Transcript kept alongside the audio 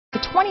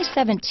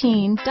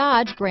2017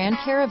 Dodge Grand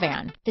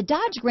Caravan. The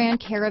Dodge Grand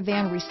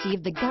Caravan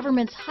received the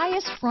government's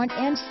highest front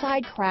and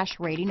side crash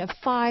rating of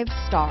 5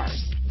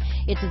 stars.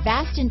 Its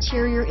vast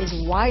interior is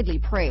widely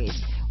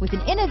praised, with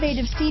an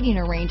innovative seating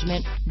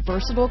arrangement,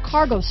 versatile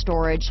cargo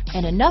storage,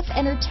 and enough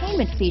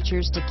entertainment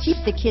features to keep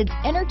the kids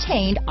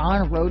entertained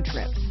on road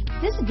trips.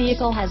 This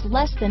vehicle has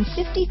less than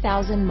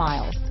 50,000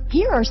 miles.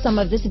 Here are some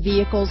of this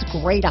vehicle's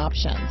great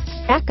options: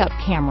 backup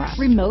camera,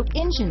 remote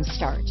engine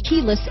start,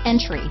 keyless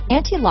entry,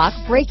 anti-lock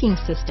braking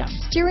system,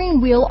 steering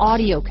wheel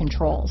audio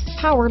controls,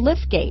 power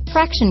liftgate,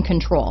 traction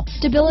control,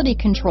 stability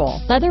control,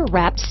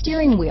 leather-wrapped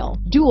steering wheel,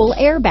 dual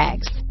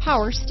airbags,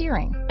 power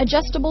steering,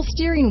 adjustable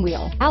steering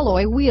wheel,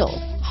 alloy wheels,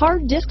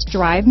 hard disk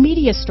drive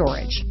media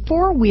storage,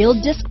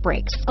 4-wheel disc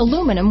brakes,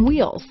 aluminum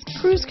wheels,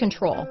 cruise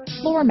control,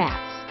 floor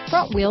mats,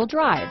 front-wheel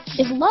drive.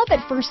 Is love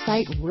at first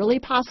sight really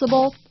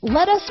possible?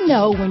 Let us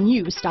know when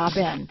you stop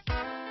in.